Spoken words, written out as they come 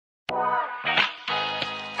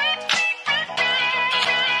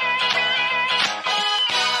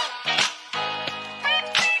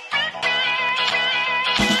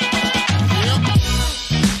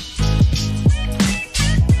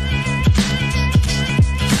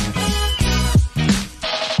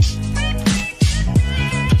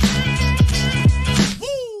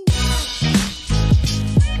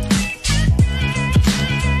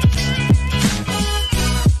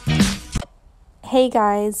Hey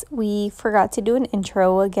guys, we forgot to do an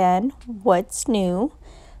intro again. What's new?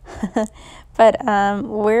 But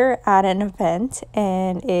we're at an event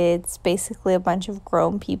and it's basically a bunch of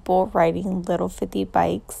grown people riding little 50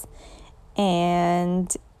 bikes,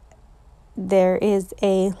 and there is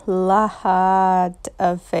a lot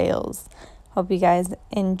of fails. Hope you guys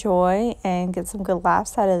enjoy and get some good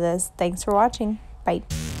laughs out of this. Thanks for watching. Bye.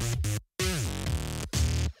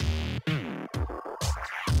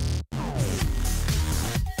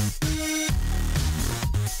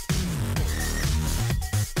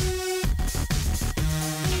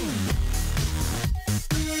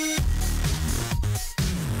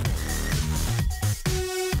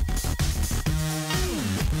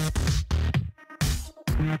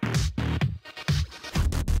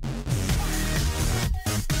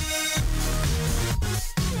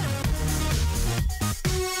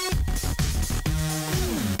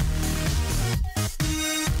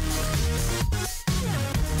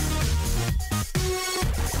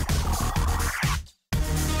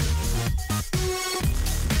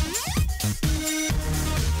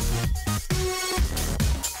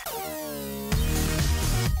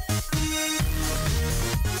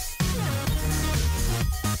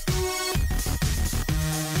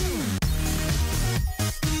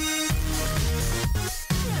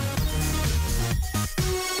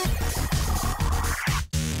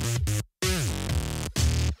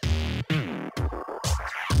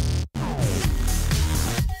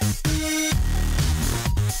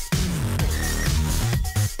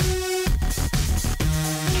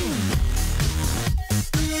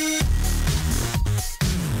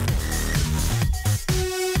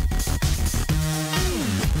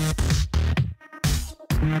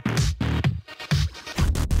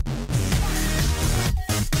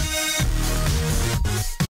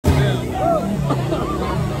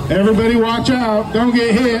 Everybody watch out, don't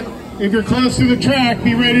get hit. If you're close to the track,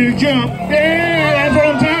 be ready to jump. Yeah, that's what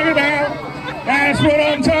I'm talking about. That's what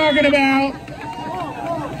I'm talking about.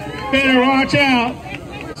 Better watch out.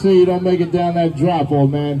 So you don't make it down that drop,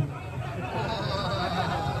 old man.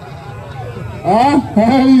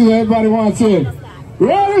 Everybody wants it.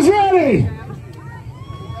 Riders ready.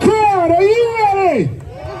 Crowd, are you ready?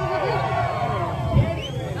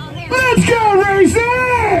 Let's go, race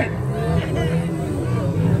it!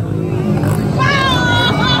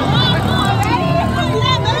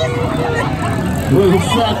 What the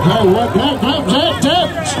fuck? Hey, what?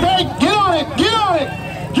 Straight! Get on it! Get on it!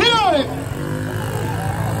 Get on it!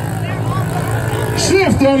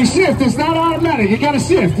 Shift, Daddy, shift. It's not automatic. You gotta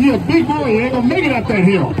shift. You're a big boy. You ain't gonna make it up that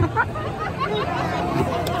hill.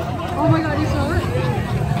 Oh my God, you saw it?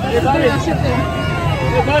 Hey, buddy.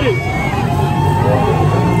 Hey, buddy.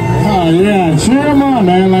 Oh, yeah. Cheer them on,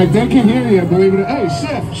 man. Like, they can hear you, believe it. Hey,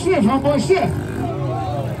 shift, homeboy, shift.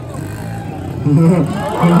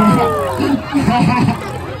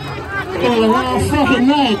 It's a wild fucking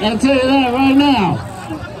night, I'll tell you that right now.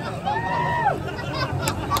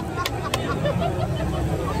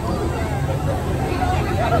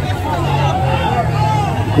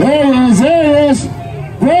 There he is.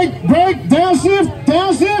 Brake, downshift,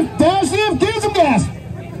 give some gas.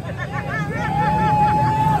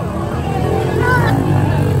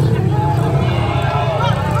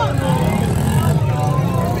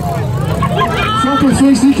 Fucking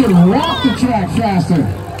thinks he can walk the track faster.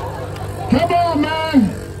 Come on, man.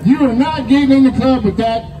 You are not getting in the club with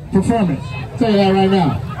that performance. I'll tell you that right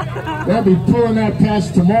now. They'll be pulling that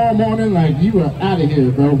patch tomorrow morning like you are out of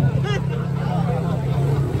here, bro.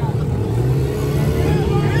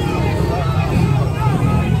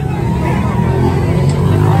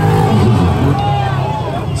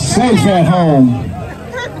 Safe at home.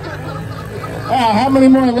 How many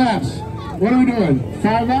more laps? What are we doing?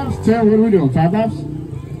 5 laps? 10? What are we doing? 5 laps?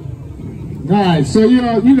 Alright, so you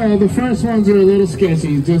know, the first ones are a little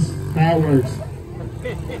sketchy, just how it works.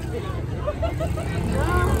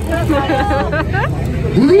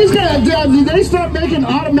 Do these guys, did they start making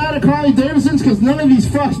automatic Harley Davidsons? Because none of these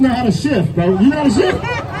fucks know how to shift, bro. You know how to shift?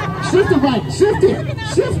 Shift the bike, shift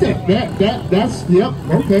it. That's, yep,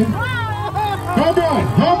 okay.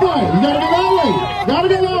 Homeboy, you gotta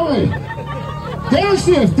go that way.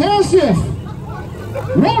 Downshift.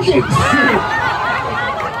 Walk it.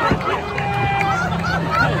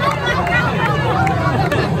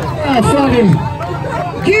 Fucking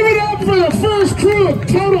give it up for the first crew of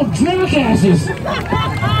total jackasses.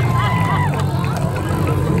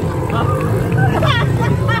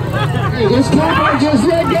 Hey, this car just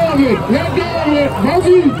let go of it.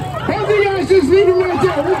 Both of you guys just leave him right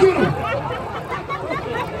there. We'll get him.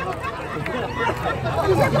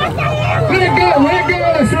 Let go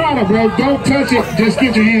of the throttle, bro. Don't touch it. Just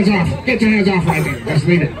get your hands off. Get your hands off right there. Just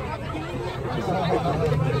leave it.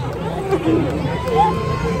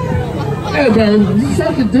 Hey, man,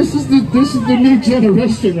 fucking, this is the new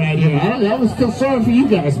generation right here. I was concerned for you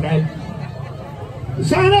guys, man.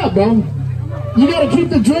 Sign up, bro. You gotta keep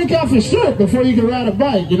the drink off your shirt before you can ride a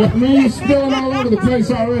bike. You know what I mean? You're spilling all over the place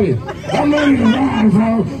already. I'm ready to ride,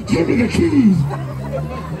 bro. Give me the keys.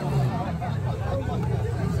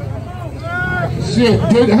 Shit,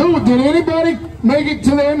 did anybody make it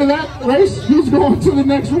to the end of that race? Who's going to the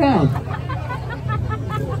next round?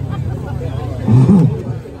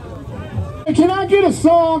 Can I get a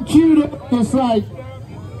song queued up? It's like,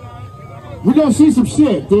 we're gonna see some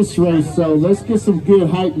shit this race, so let's get some good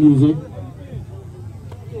hype music.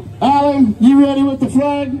 Alan, you ready with the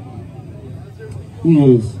flag?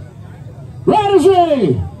 He is. Riders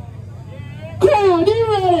ready! Crowd, you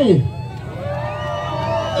ready?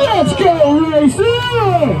 Let's go, racer!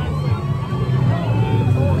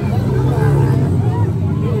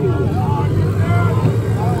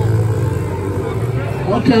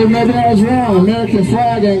 Okay, maybe I was wrong. American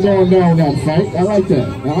flag ain't going down that fight. I like that.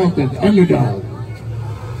 I like that. Underdog.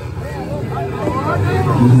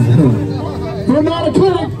 From out of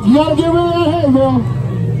clinic, you gotta get rid of that hair, bro.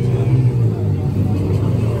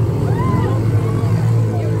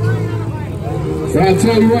 So I'll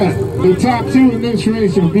tell you what, the top two in this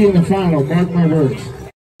race will be in the final. Mark my words.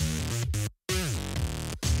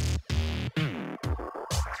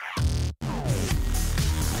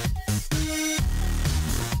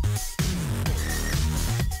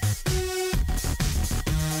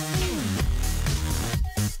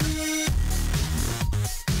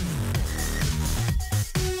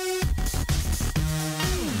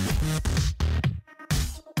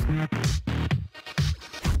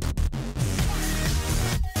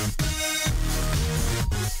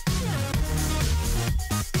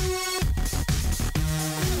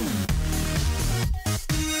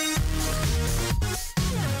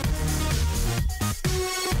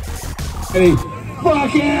 Ready?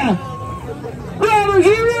 Fuck yeah! Riders,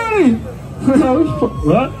 you ready?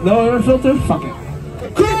 What? No air filter? Fuck it.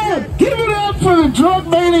 Good! Give it up for the drunk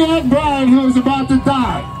maniac Brian who's about to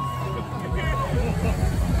die.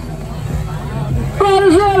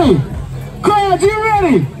 Riders ready? Crowd, you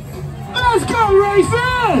ready? Let's go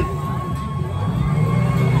racing!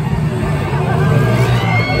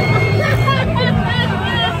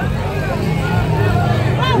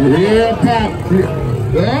 Yeah, pop.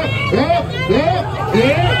 Yeah.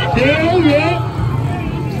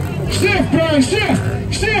 Shift, Brian, shift!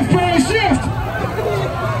 Shift, Brian, shift!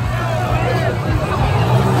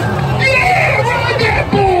 Yeah, ride that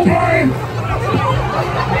bull, Brian!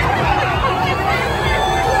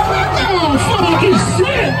 Oh, fucking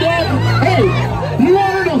shit, man! Hey, you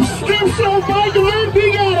wanted a strip show bike to learn? We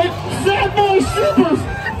got it! Fat Boy Supers!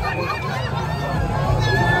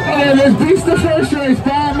 Okay, let's beat the first race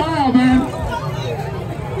by a mile, man!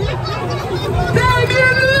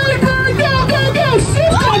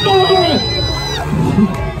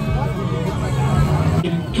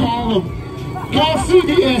 Call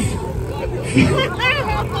CBS.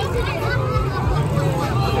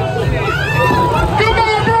 Come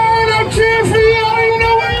on, Brian, I'm cheering for you. I don't even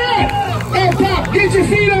know where you're at. Hey, Pop, get your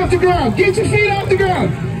feet off the ground. Get your feet off the ground.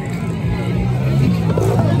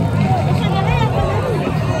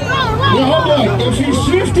 Yeah, hold on. If you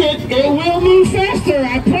shift it, it will move faster,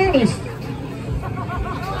 I promise.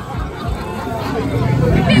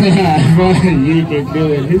 You can do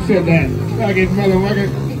it. Who said that? Fucking motherfucker.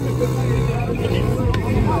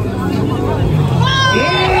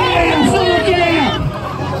 Yeah! Fuck yeah!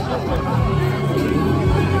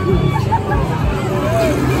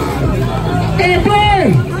 Hey,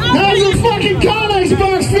 Brian! How does the fucking Connex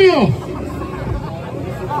box feel?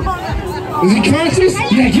 Is he conscious?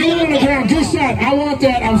 Yeah, get him on the ground. Good shot. I want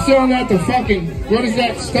that. I'm selling that to fucking, what is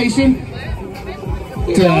that station?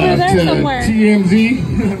 To TMZ.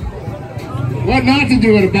 What not to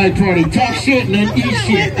do at a bike party? Talk shit and then eat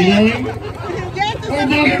shit, you know what I mean? I'm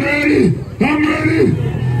fucking ready! I'm ready!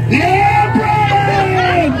 Yeah,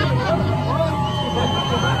 Brian!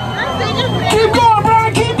 Keep going,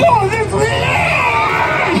 Brian! Keep going! Yeah!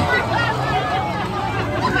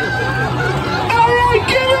 Alright,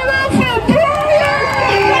 give it up for Brian!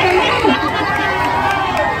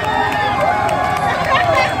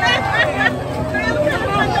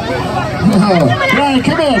 Brian,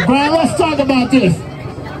 come here. Brian, let's talk about this.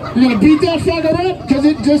 You gonna beat that fucker up? Because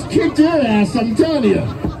it just kicked your ass, I'm telling you.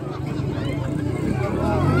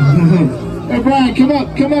 Hey, Brian, come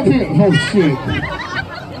up here. Oh, shit.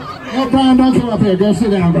 No, Brian, don't come up here. Go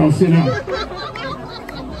sit down, bro. Sit down.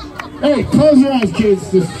 Hey, close your eyes,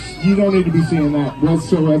 kids. You don't need to be seeing that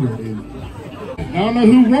whatsoever, dude. I don't know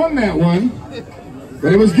who won that one,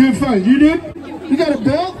 but it was good fun. You did? You got a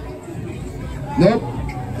belt? Nope.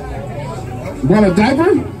 You want a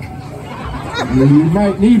diaper? You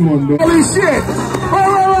might need one, bro. Holy shit!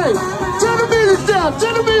 Wait. Turn the music down.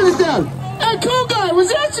 Turn the music down. Hey, cool guy, was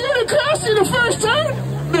that you that crossed you the first time?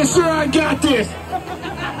 Mister, I got this.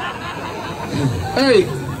 Hey,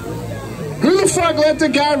 who the fuck let the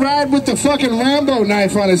guy ride with the fucking Rambo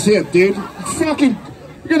knife on his hip, dude? Fucking,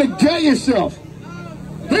 you're gonna gut yourself.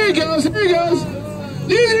 Here he goes, here he goes.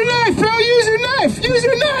 Use your knife, bro, use your knife, use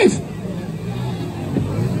your knife.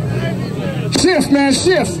 Shift, man,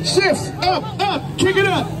 shift. Up, kick it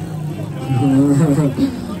up.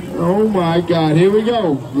 Oh my God, here we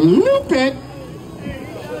go. Loop it.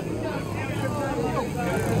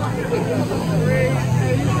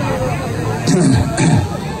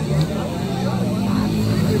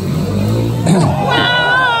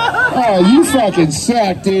 Oh, you fucking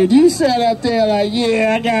suck, dude. You sat up there like,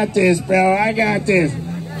 yeah, I got this, bro. I got this.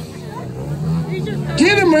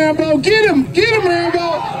 Get him, Rambo. Get him, Rambo.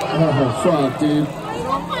 Oh, fuck, dude.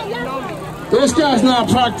 This guy's not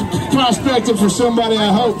prospecting for somebody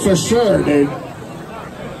I hope for sure, dude.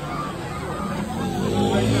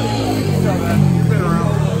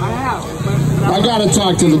 I gotta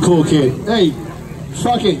talk to the cool kid. Hey,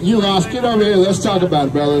 fuck it, you lost. Get over here. Let's talk about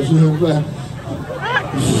it, brothers.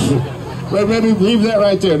 But maybe leave that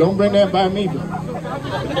right there. Don't bring that by me.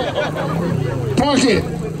 Park it.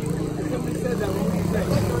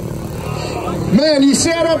 Man, you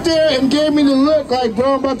sat up there and gave me the look like,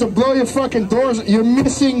 bro, I'm about to blow your fucking doors. You're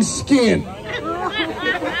missing skin.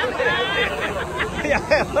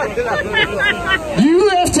 You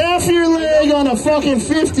left half your leg on a fucking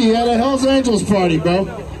 50 at a Hells Angels party, bro.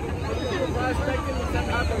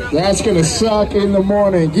 That's gonna suck in the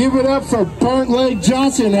morning. Give it up for Burnt Leg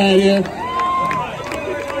Johnson right here.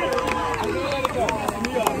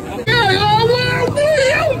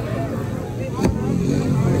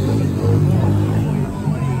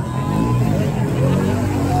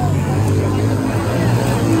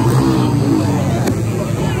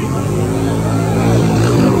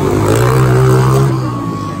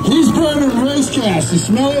 You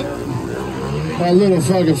smell it? My little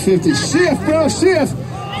fucking 50. Shift, bro, shift.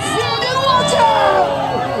 Fucking watch out!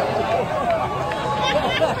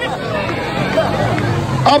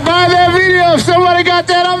 I'll buy that video. If somebody got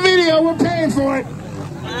that on video, we're paying for it.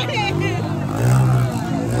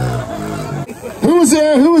 Who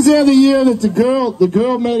was there the year that the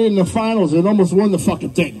girl made it in the finals and almost won the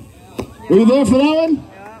fucking thing? Were you there for that one?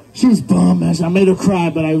 She was bummed, man. I made her cry,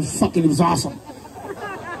 but it was awesome.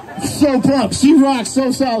 So pumped. She rocks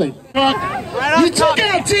so solid. You took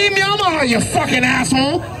out Team Yamaha, you fucking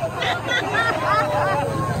asshole.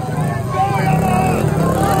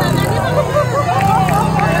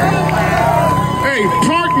 Hey,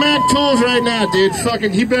 park Mac tools right now, dude.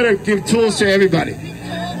 Fucking, he better give tools to everybody.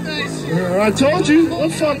 I told you.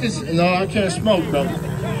 What fuck is... No, I can't smoke, bro.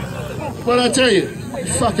 What'd I tell you?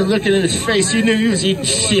 Fucking looking in his face. You knew he was eating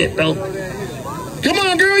shit, bro. Come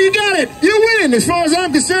on, girl, you got it. You're winning as far as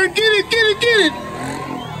I'm concerned. Get it, get it, get it.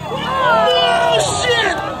 Oh,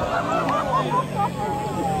 shit.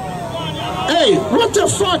 Hey, what the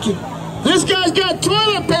fuck? This guy's got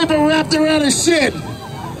toilet paper wrapped around his shit.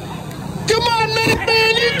 Come on,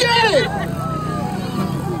 man, you got it.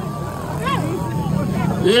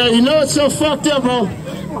 Yeah, you know it's so fucked up, bro.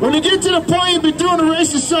 When you get to the point you've been doing the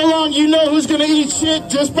races so long, you know who's going to eat shit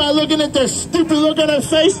just by looking at their stupid look on their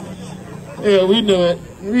face. Yeah, we knew it.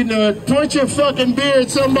 We knew it. Point your fucking beer at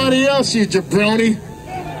somebody else, you jabroni.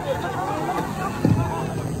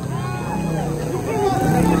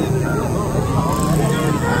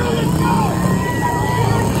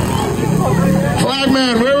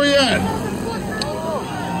 Flagman, where we at?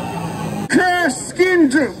 Crash skin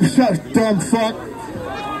drip. Dumb fuck.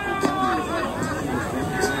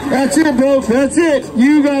 That's it, bro. That's it.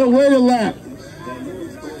 You gotta wait a lap.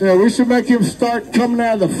 Yeah, we should make him start coming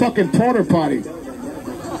out of the fucking porta potty. Put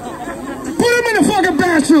him in the fucking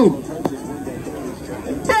bathroom.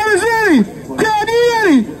 Brother's ready. Crowd, you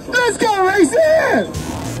ready? Let's go, race it.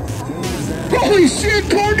 Holy shit,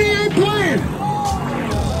 Courtney ain't playing.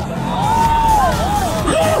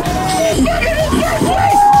 She's fucking in first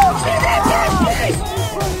place. She's in first place.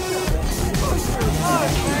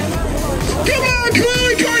 Come on,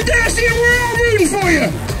 Khloe Kardashian, we're all rooting for you.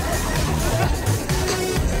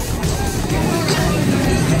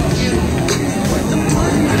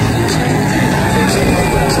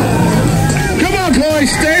 Come on, Khloe,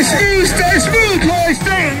 stay smooth, Khloe,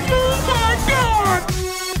 stay. Oh my God!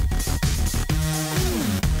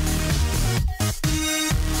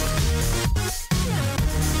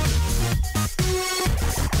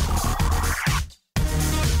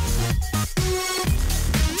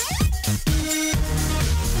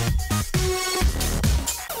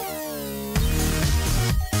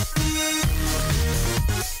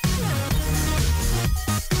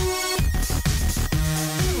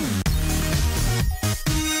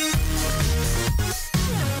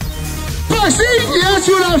 see, that's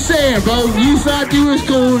what I'm saying, bro. You thought you was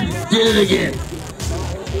cool, did it again.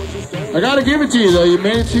 I gotta give it to you though. You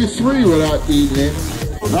made it to 3 without eating it.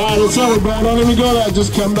 All right, let's have it, bro. Don't even go there.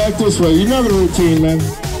 Just come back this way. You know the routine, man.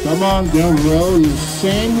 Come on, don't roll. The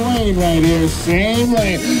same lane right here. Same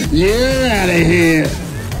lane. You're out of here.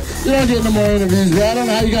 You don't get no more interviews, bro. I don't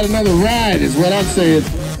know how you got another ride, is what I'm saying.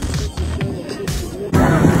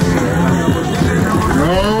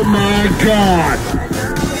 Oh my God.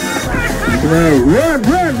 Bro, run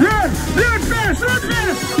fast, run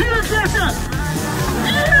fast. Even faster.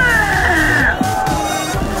 Yeah!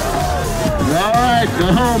 All right,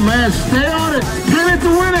 oh man, stay on it. Pin it to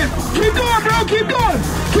win it. Keep going, bro, keep going.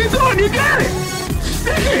 Keep going, you got it.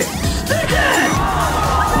 Stick it, stick it.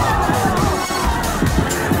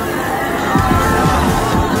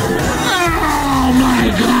 Oh my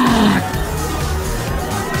God.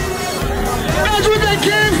 That's what they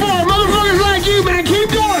came for. Motherfuckers like you, man. Keep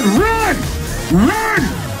going. Run. Run.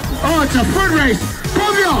 Oh, it's a foot race.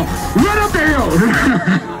 Both of y'all, run up the hill.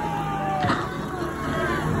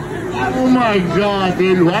 Oh my God,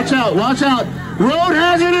 dude. Watch out, watch out. Road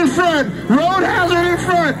hazard in front. Road hazard in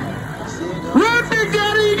front. Run, Big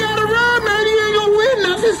Daddy. You gotta run, man. You ain't gonna win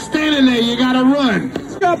nothing standing there. You gotta run.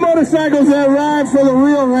 Got motorcycles that ride for the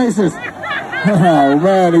real races. Oh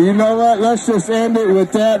man, you know what? Let's just end it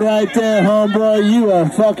with that right there, homeboy. You are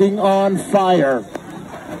fucking on fire.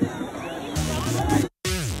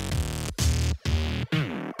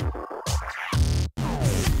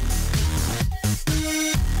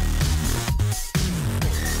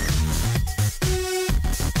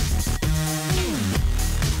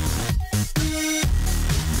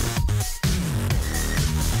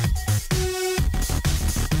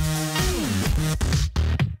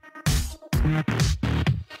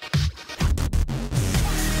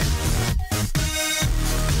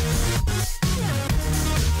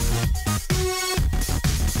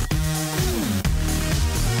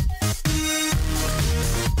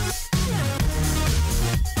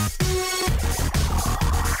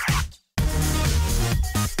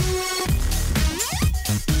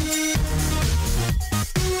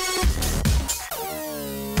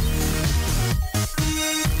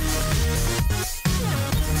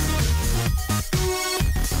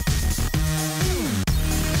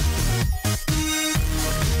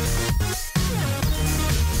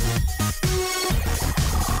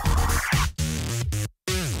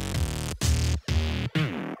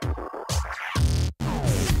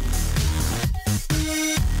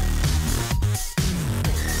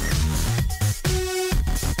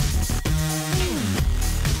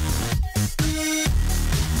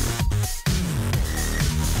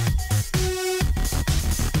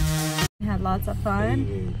 Had lots of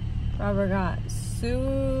fun. Robert got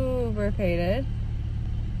super faded,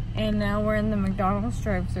 and now we're in the McDonald's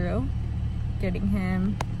drive-thru getting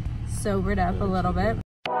him sobered up a little bit.